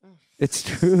funny. It's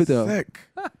true though. Sick.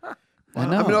 I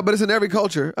know. I mean, but it's in every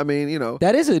culture. I mean, you know.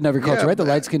 That is in every culture, Yeah, right? The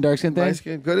light skin, dark skin thing. Light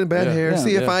skin, good and bad Yeah. hair. Yeah.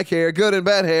 See if Yeah. I care. Good and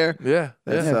bad hair. Yeah,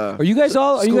 That's, yeah. Are you guys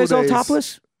all? Are you school guys all days.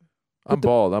 topless? I'm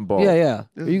bald. I'm bald. Yeah,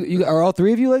 yeah. Are all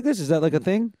three of you like this? Is that like a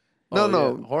thing? No, Oh,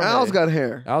 no. yeah. Jorge. Al's got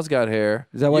hair. Al's got hair.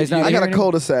 Is that why he's not? I here got a anymore?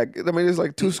 cul-de-sac. I mean, there's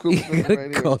like 2 scoops. You got a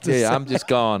right here. cul-de-sac. Yeah, I'm just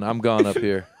gone. I'm gone up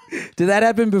here. Did that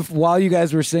happen while you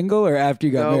guys were single or after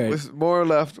you got No, married? it's more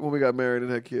left when we got married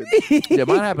and had kids. Yeah,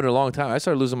 mine happened a long time. I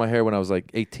started losing my hair when I was like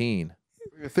 18.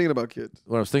 You're thinking about kids.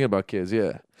 When I was thinking about kids,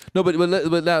 yeah. No, but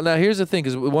now here's the thing,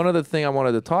 because one other thing I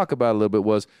wanted to talk about a little bit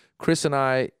was Chris and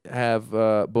I have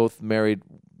both married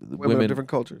Women of different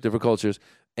cultures. different cultures,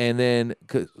 and then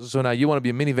so now you want to be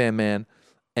a minivan man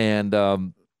and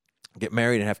get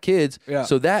married and have kids. Yeah.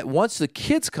 So that once the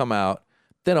kids come out,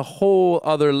 then a whole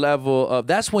other level of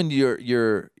that's when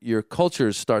your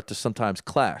cultures start to sometimes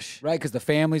clash. Right, because the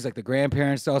families, like the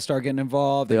grandparents, all start getting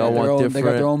involved. They all got their want own, They got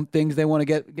their different- own things they want to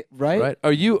get right. Right?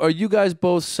 Are you guys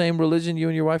both same religion? You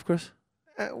and your wife, Chris?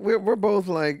 We're both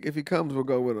like, if he comes, we'll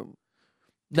go with him.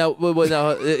 Now,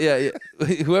 yeah.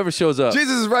 Whoever shows up.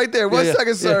 Jesus is right there. One Yeah,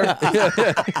 second, sir.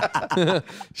 yeah.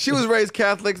 She was raised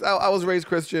Catholic. I was raised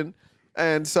Christian.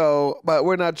 And so, but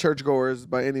we're not churchgoers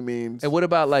by any means. And what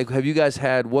about like? Have you guys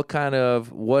had what kind of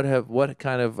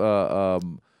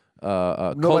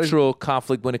cultural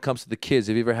conflict when it comes to the kids?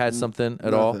 Have you ever had something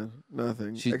at all?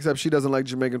 Nothing. She- Except she doesn't like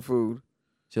Jamaican food.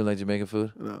 She don't like Jamaican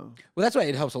food? No. Well, that's why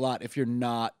it helps a lot if you're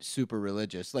not super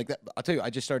religious. Like that, I'll tell you, I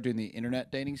just started doing the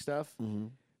internet dating stuff,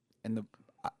 and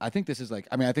I think this is like,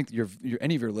 I mean, I think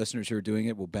any of your listeners who are doing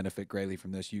it will benefit greatly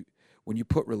from this. When you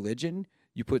put religion,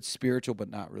 you put spiritual but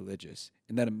not religious,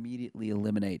 and that immediately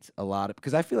eliminates a lot of,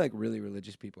 because I feel like really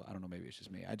religious people, I don't know, maybe it's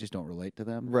just me, I just don't relate to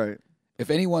them. Right. If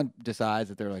anyone decides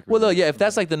that they're like, Well, no, religious, yeah, if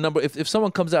that's like the number, if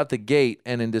someone comes out the gate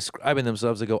and in describing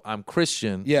themselves, they go, I'm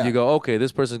Christian, Yeah. you go, okay,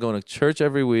 this person's going to church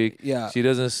every week. Yeah. She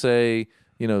doesn't say,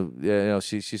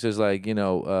 she says like,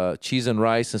 cheese and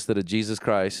rice instead of Jesus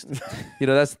Christ.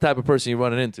 That's the type of person you're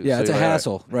running into. yeah, So it's a you're like,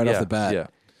 hassle right off the bat. Yeah.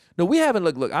 No, we haven't.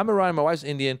 Look, I'm Iranian. My wife's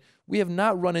Indian. We have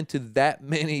not run into that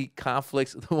many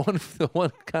conflicts. The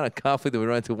one kind of conflict that we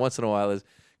run into once in a while is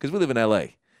because we live in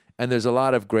L.A. and there's a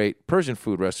lot of great Persian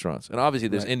food restaurants, and obviously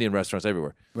there's Right. Indian restaurants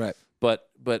everywhere. Right. But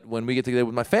when we get together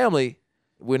with my family,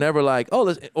 we're never like, oh,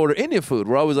 let's order Indian food.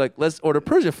 We're always like, let's order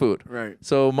Persian food. Right.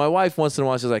 So my wife once in a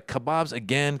while she's like, kebabs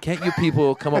again? Can't you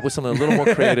people come up with something a little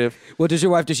more creative? Well, does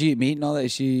your wife, does she eat meat and all that?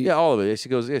 Is she, Yeah, all of it. She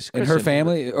goes, yeah, she's and her Christian.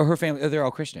 family, or her family, they're all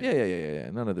Christian.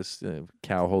 Yeah. None of this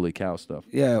holy cow stuff.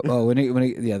 Yeah. Well,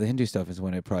 the Hindu stuff is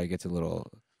when it probably gets a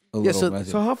little so-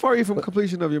 messy. So how far are you from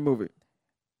completion of your movie?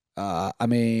 I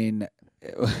mean,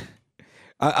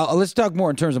 let's talk more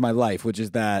in terms of my life, which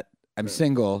is that I'm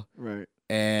single Right.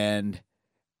 and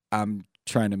I'm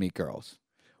trying to meet girls.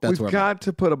 That's where We've got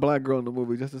to put a black girl in the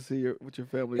movie just to see what your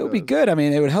family it would does. be good. I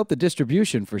mean, it would help the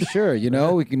distribution for sure.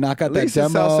 We can knock out At that least in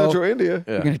demo. South Central India.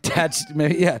 Yeah. We can attach,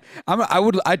 maybe, yeah.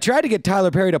 I tried to get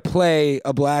Tyler Perry to play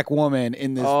a black woman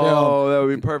in this film. Oh, that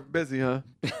would be perfect. Busy, huh?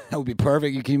 That would be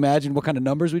perfect. Can you imagine what kind of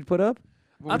numbers we'd put up?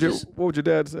 What would your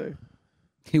dad say?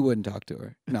 He wouldn't talk to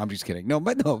her. No, I'm just kidding. No,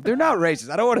 but no, they're not racist.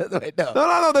 I don't want to. Wait, no.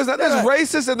 No. There's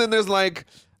racist, and then there's like,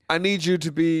 I need you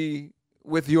to be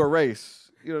with your race.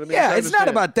 You know what I mean? Yeah, I it's not understand.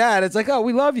 about that. It's like, oh,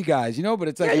 we love you guys, But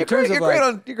it's like Yeah, in you're terms great.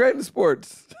 of You're great in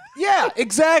sports. yeah,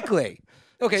 exactly.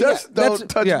 Okay, Just yeah, don't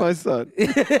touch yeah. my son.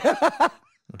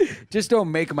 Just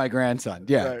don't make my grandson.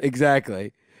 Yeah, Right.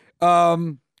 exactly.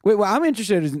 Wait, what I'm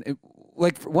interested in,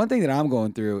 like, one thing that I'm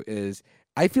going through is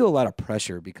I feel a lot of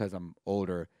pressure because I'm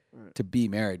older to be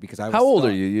married. Because I was How old are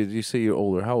thought- you? You say you're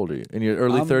older. How old are you? In your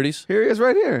early 30s? Here he is,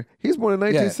 right here. He's born in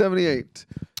 1978.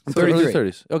 I'm Early 33.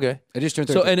 30s. Okay. I just turned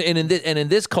 30. So and in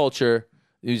this culture,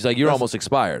 it's like you're almost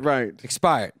expired. Right.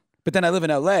 expired. But then I live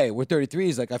in LA where 33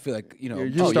 is like, I feel like, You're I'm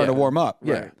used starting to to it. warm up.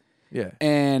 Yeah. Right. Yeah.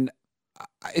 And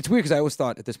it's weird because I always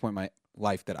thought at this point in my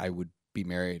life that I would be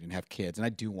married and have kids. And I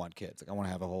do want kids. Like, I want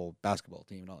to have a whole basketball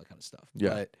team and all that kind of stuff. Yeah.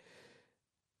 But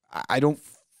I don't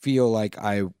feel like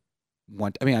I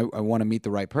want to meet the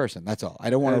right person. That's all.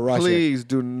 I don't want to And rush it. please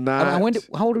do not how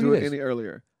old are do you it guys? any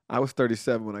earlier. I was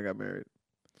 37 when I got married.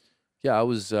 Yeah, I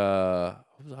was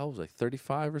like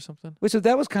 35 or something. Wait, so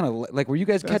that was kind of like, were you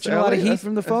guys That's catching a lot LA of heat that's-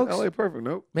 from the that's folks? LA perfect.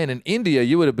 Nope. Man, in India,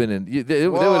 you would have been in. They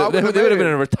would Well, I have would've been in been-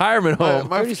 a retirement home.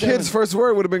 My 37. kid's first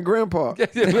word would have been grandpa.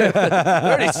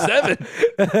 37.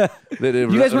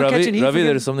 You guys weren't catching heat for Ravi, getting-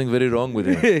 there's something very wrong with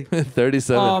you.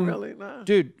 37. Really? Nah.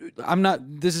 Dude,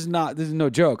 this is no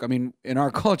joke. I mean, in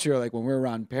our culture, like when we're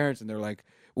around parents and they're like,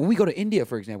 when we go to India,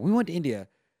 for example, we went to India,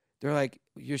 they're like,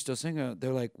 you're still single.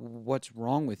 They're like, what's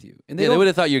wrong with you? And They don't- would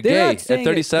have thought you're they're gay. not At saying it-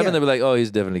 37, yeah. they'd be like, oh,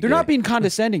 he's definitely They're gay. not being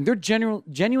condescending. They're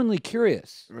genuinely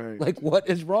curious. Right. Like, what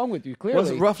is wrong with you? What's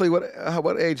Clearly. roughly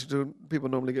what age do people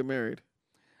normally get married?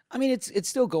 I mean, it's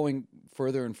still going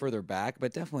further and further back,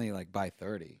 but definitely like by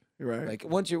 30. Right. Like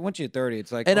once you're 30,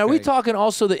 it's like. And are we okay. talking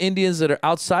also the Indians that are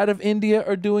outside of India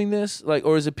are doing this? Like,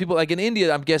 or is it people like in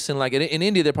India? I'm guessing like in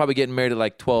India, they're probably getting married at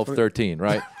like 12, 13,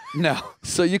 right? No.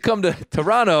 So you come to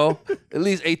Toronto, at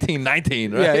least 18,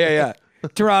 19, right? Yeah.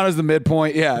 Toronto's the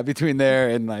midpoint, between there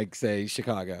and like say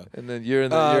Chicago. And then you're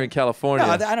in California.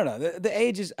 No, I don't know. The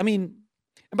age is. I mean,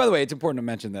 and by the way, it's important to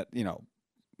mention that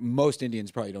most Indians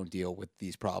probably don't deal with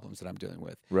these problems that I'm dealing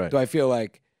with. Right. Do I feel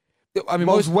like? I mean,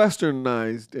 Most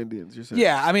westernized Indians, you're saying?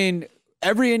 Yeah, I mean,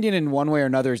 every Indian in one way or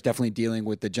another is definitely dealing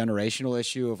with the generational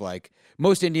issue of like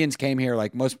most Indians came here,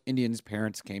 like most Indians'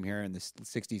 parents came here in the 60s,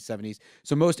 70s.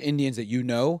 So most Indians that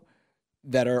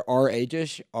that are our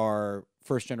age-ish are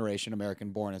first generation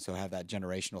American born, and so have that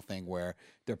generational thing where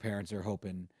their parents are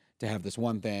hoping to have this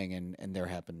one thing and they're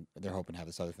hoping to have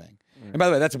this other thing. And by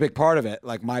the way, that's a big part of it.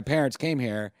 Like my parents came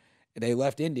here. They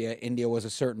left India. India was a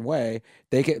certain way.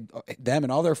 Them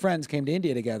and all their friends came to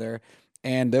India together,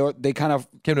 and they kind of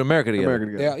Came to America together.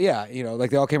 American together. like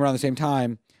they all came around the same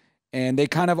time, and they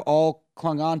kind of all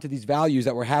clung on to these values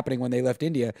that were happening when they left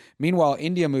India. Meanwhile,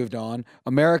 India moved on.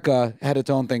 America had its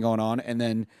own thing going on, and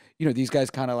then these guys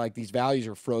kind of like these values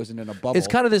are frozen in a bubble. It's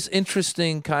kind of this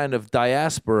interesting kind of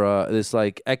diaspora, this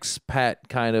like expat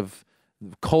kind of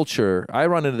culture. I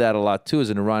run into that a lot too as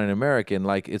an Iranian American.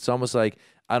 Like it's almost like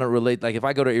I don't relate. Like if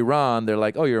I go to Iran, they're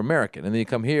like, "Oh, you're American," and then you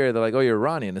come here, they're like, "Oh, you're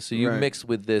Iranian." And so you mix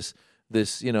with this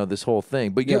this whole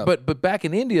thing. But but back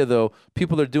in India though,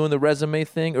 people are doing the resume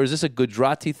thing, or is this a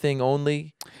Gujarati thing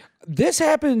only? This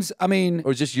happens. I mean,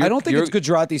 or just I don't think it's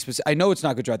Gujarati specific. I know it's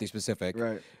not Gujarati specific.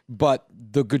 Right. But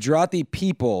the Gujarati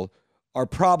people are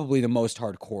probably the most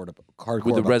hardcore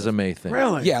with the resume this. thing.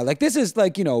 Really? Yeah, like this is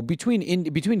like,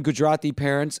 between Gujarati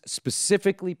parents,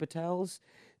 specifically Patels,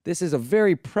 this is a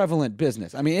very prevalent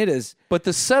business. I mean, it is. But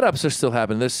the setups are still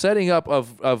happening. There's setting up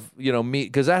of meet,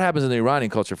 because that happens in the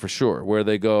Iranian culture for sure, where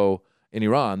they go in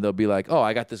Iran, they'll be like, "Oh,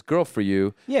 I got this girl for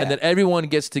you," Yeah. and then everyone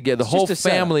gets together. The whole just a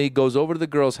family goes over to the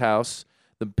girl's house.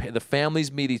 The families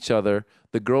meet each other.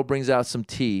 The girl brings out some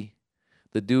tea.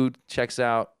 The dude checks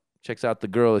out the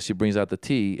girl as she brings out the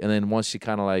tea, and then once she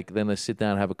kind of like, then they sit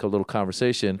down and have a little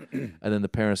conversation, and then the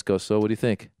parents go, "So, what do you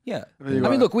think?" Yeah. I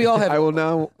mean, look, we all have. I will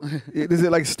now. Is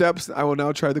it like steps? I will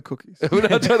now try the cookies. We're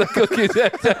not trying to cookies.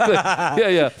 Exactly.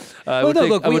 Yeah. I would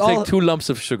take 2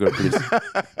 lumps of sugar, please,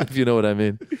 if you know what I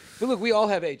mean. But look, we all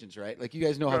have agents, right? Like you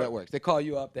guys know how that works. They call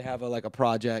you up. They have a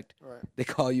project. Right. They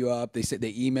call you up. They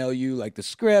email you like the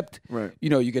script. Right.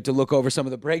 You get to look over some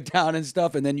of the breakdown and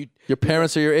stuff, and then Your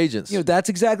parents are your agents. That's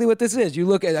exactly what this is. You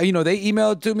look at, they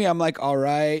email it to me. I'm like, all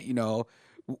right,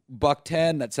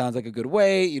 $110. That sounds like a good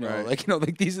weight. Right.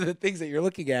 Like these are the things that you're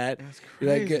looking at. That's You're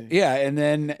crazy. like, yeah, and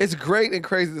then It's great and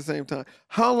crazy at the same time.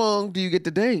 How long do you get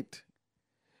to date?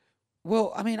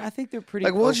 well, I mean, I think they're pretty.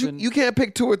 Like once open. you can't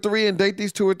pick 2 or 3 and date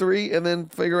these 2 or 3 and then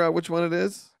figure out which one it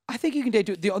is. I think you can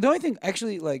date. The only thing,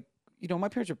 actually, my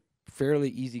parents are fairly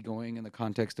easygoing in the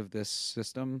context of this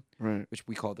system, Right. which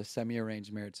we call the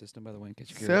semi-arranged marriage system. By the way, in case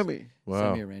you're curious. Semi.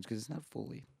 Wow. Semi-arranged because it's not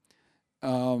fully.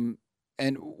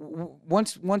 And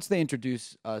once they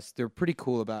introduce us, they're pretty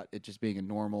cool about it just being a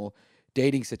normal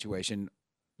dating situation.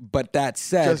 But that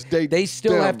said, Just date they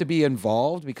still them. have to be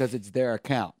involved because it's their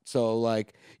account. So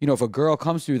if a girl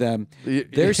comes through them,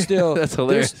 they're still That's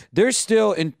hilarious. They're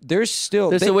still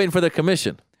waiting for their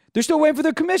commission. They're still waiting for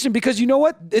their commission because you know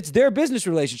what? It's their business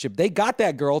relationship. They got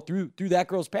that girl through that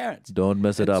girl's parents. Don't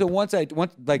mess it up. So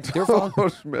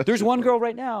there's one girl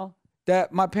right now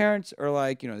that my parents are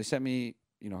like, they sent me,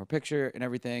 her picture and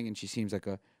everything, and she seems like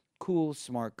a cool,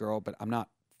 smart girl, but I'm not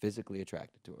physically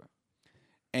attracted to her.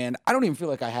 And I don't even feel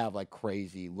like I have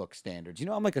crazy look standards.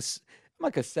 I'm like a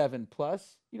 7+.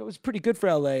 It's pretty good for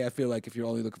LA. I feel like if you're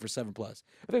only looking for 7+,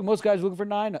 I think most guys are looking for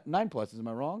 9+. Am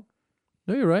I wrong?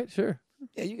 No, you're right. Sure.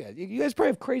 Yeah, you guys probably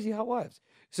have crazy hot wives.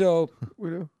 So We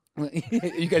do.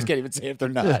 you guys can't even say if they're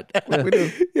not. We do.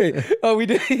 Yeah. Oh, we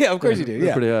do. Yeah, of course you do. They're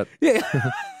Yeah. pretty hot. Yeah.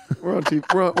 We're on TV.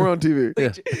 We're on TV.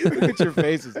 Look at your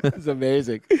faces. It's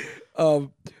amazing.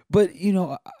 But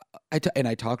I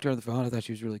talked to her on the phone. I thought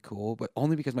she was really cool, but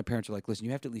only because my parents are like, listen,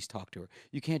 you have to at least talk to her.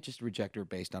 You can't just reject her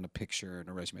based on a picture and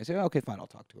a resume. I say, okay, fine, I'll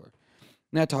talk to her.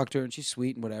 And I talked to her, and she's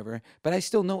sweet and whatever. But I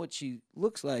still know what she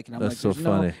looks like, and I'm That's like, so there's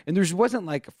funny. And there wasn't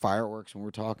fireworks when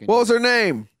we're talking. What was her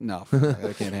name? No,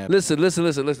 that can't happen. Listen.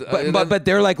 But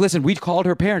they're like, listen, we called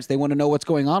her parents. They want to know what's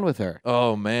going on with her.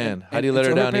 Oh man, how do you and let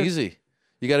her so her down parents- easy?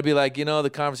 You got to be like, the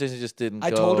conversation just didn't.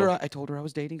 I go. told her I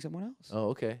was dating someone else. Oh,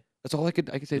 okay. That's all I could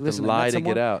say. To Listen, I lie met to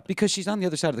someone- get out. because she's on the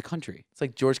other side of the country. It's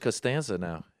like George Costanza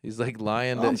now. He's like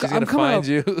lying I'm that she's I'm gonna coming find up-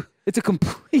 you. It's a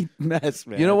complete mess,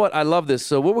 man. You know what? I love this.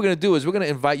 So what we're gonna do is we're gonna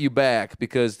invite you back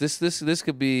because this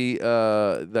could be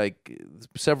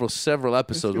several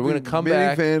episodes. We're gonna come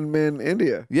back. Minivan Men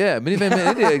India. Yeah, Minivan Man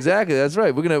India. Exactly. That's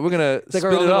right. We're gonna It's like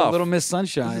spin our it off. little Miss This is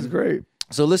Sunshine. great.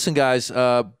 So listen, guys.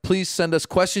 Please send us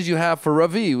questions you have for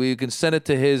Ravi. You can send it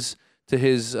to his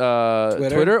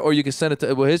Twitter, or you can send it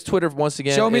to his Twitter once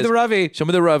again. Show me the Ravi. Show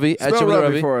me the Ravi. At Spell Show Me the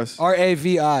Ravi Ravi. for us.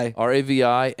 RAVI.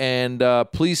 RAVI. And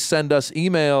please send us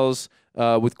emails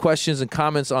with questions and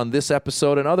comments on this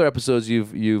episode and other episodes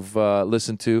you've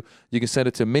listened to. You can send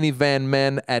it to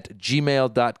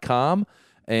minivanmen@gmail.com.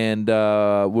 And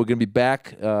we're going to be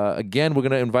back again. We're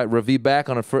going to invite Ravi back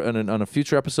on a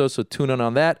future episode, so tune in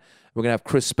on that. We're going to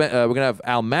have we're going to have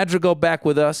Al Madrigal back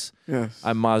with us. Yes.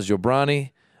 I'm Maz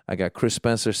Jobrani. I got Chris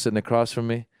Spencer sitting across from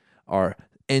me. Our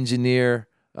engineer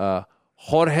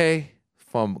Jorge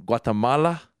from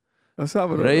Guatemala, El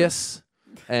Salvador. Reyes,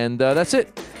 and that's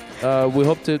it. We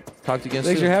hope to talk to you again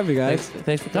Thanks soon. for having me, guys.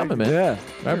 Thanks for coming, man. Yeah.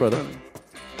 All right, brother.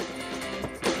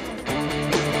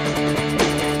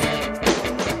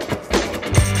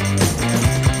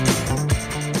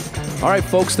 All right,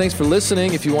 folks, thanks for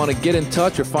listening. If you want to get in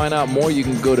touch or find out more, you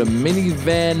can go to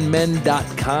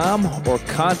minivanmen.com or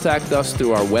contact us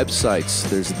through our websites.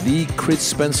 There's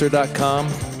thechrisspencer.com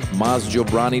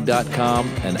MazGiobrani.com,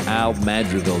 and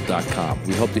AlMadrigal.com.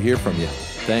 We hope to hear from you.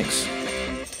 Thanks.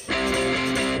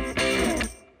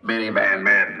 Minivan